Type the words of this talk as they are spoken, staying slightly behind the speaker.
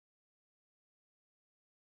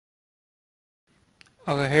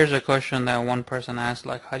Okay, here's a question that one person asked,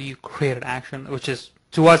 like, how do you create an action? Which is,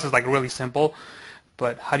 to us, is like really simple,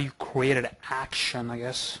 but how do you create an action, I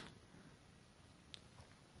guess?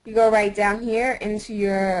 You go right down here into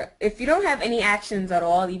your, if you don't have any actions at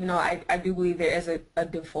all, even though I do believe there is a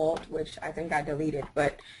default, which I think I deleted,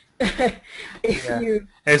 but if Yeah. you,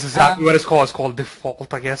 It's exactly what um, it's called. It's called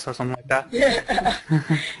default, I guess, or something like that.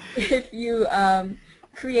 if you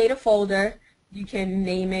create a folder, you can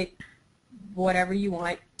name it whatever you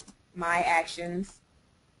want, My Actions.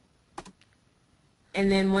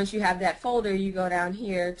 And then once you have that folder, you go down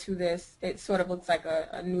here to this. It sort of looks like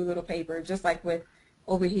a new little paper, just like with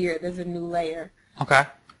over here, there's a new layer. Okay.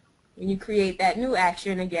 When you create that new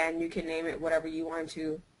action, again, you can name it whatever you want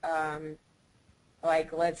to.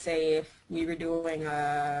 Like, let's say if we were doing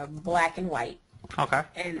a black and white, Okay.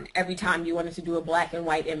 and every time you wanted to do a black and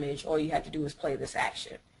white image, all you had to do was play this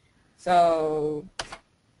action. So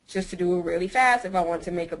just to do it really fast, if I want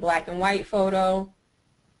to make a black and white photo,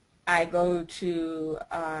 I go to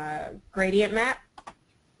gradient map,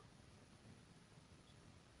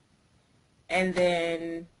 and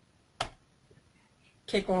then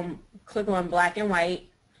click on black and white.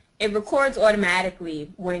 It records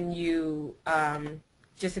automatically when you,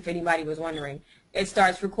 just if anybody was wondering, it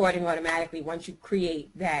starts recording automatically once you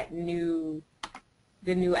create that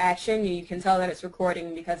the new action. You can tell that it's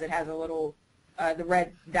recording because it has a little, the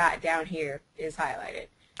red dot down here is highlighted.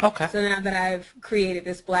 Okay. So now that I've created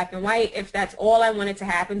this black and white, if that's all I wanted to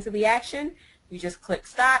happen to the action, you just click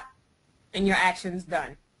stop and your action's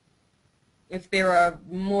done. If there are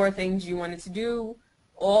more things you wanted to do,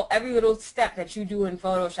 every little step that you do in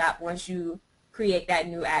Photoshop, once you create that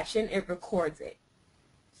new action, it records it.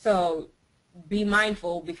 So be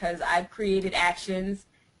mindful, because I've created actions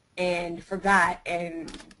and forgot,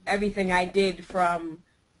 and everything I did from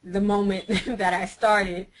the moment that I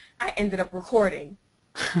started, I ended up recording.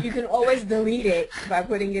 You can always delete it by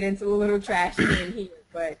putting it into a little trash can here,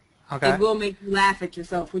 but it Okay. will make you laugh at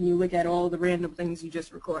yourself when you look at all the random things you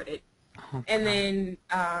just recorded. And Okay.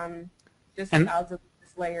 then And I'll delete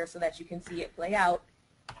this layer so that you can see it play out.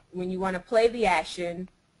 When you want to play the action,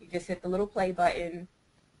 you just hit the little play button,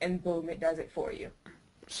 and boom, it does it for you.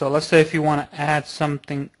 so let's say if you want to add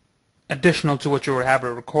something additional to what you were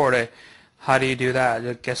having recorded, how do you do that?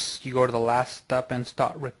 I guess you go to the last step and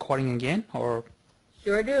start recording again, or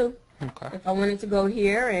Sure do. okay. If I wanted to go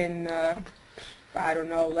here and, I don't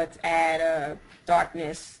know, let's add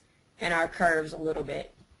darkness in our curves a little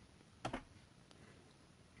bit.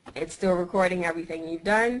 It's still recording everything you've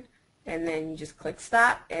done, and then you just click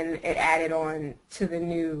stop, and it added on to the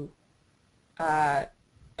new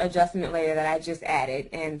adjustment layer that I just added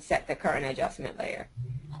and set the current adjustment layer.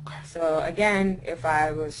 Okay. So again, if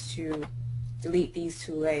I was to delete these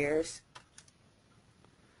two layers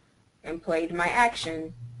and played my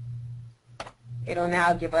action, it'll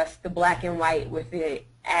now give us the black and white with the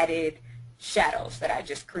added shadows that I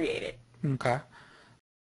just created. Okay.